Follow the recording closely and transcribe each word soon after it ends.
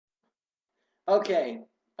Okay,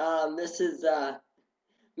 this is,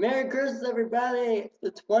 Merry Christmas, everybody! It's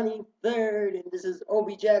the 23rd, and this is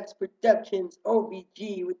ObiDjaxProductions,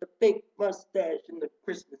 OBG, with the fake mustache and the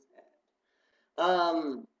Christmas hat.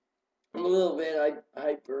 I'm a little bit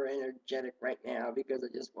hyper energetic right now because I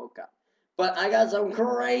just woke up. But I got some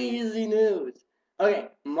crazy news. Okay,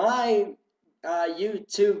 my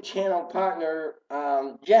YouTube channel partner,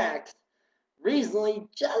 Jax, recently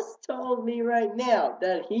just told me right now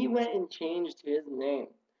that he went and changed his name.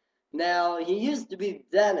 Now, he used to be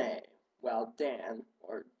Dane, well, Dan,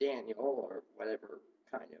 or Daniel, or whatever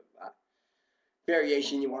kind of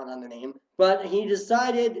variation you want on the name, but he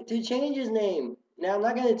decided to change his name. Now, I'm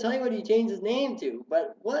not going to tell you what he changed his name to,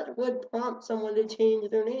 but what would prompt someone to change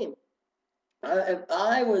their name? If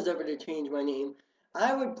I was ever to change my name,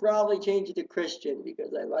 I would probably change it to Christian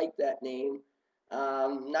because I like that name.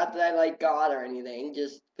 Not that I like God or anything,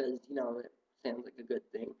 just because it sounds like a good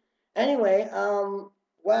thing. Anyway,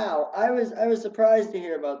 wow, I was surprised to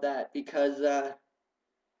hear about that because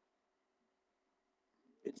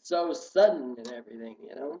it's so sudden and everything.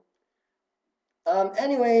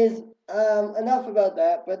 Anyways, enough about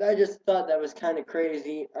that. But I just thought that was kind of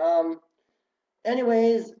crazy.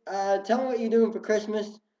 Anyways, tell me what you're doing for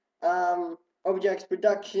Christmas. Objects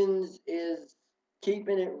Productions is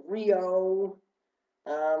keeping it Rio.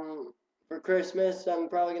 For Christmas, I'm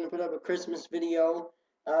probably gonna put up a Christmas video.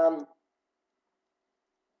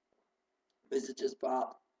 Is it just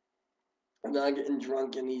pop? I'm not getting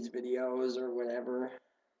drunk in these videos or whatever.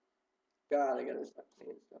 God, I gotta stop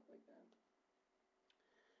saying stuff like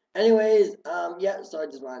that. Anyways, yeah, so I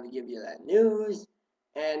just wanted to give you that news.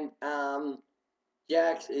 And,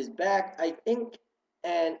 Jax is back, I think,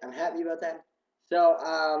 and I'm happy about that.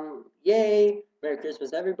 So, yay, Merry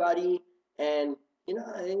Christmas, everybody. And,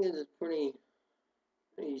 I think this is pretty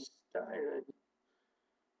stylish.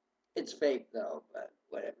 It's fake, though, but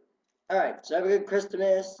whatever. Alright, so have a good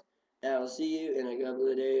Christmas, and I'll see you in a couple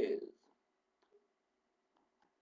of days.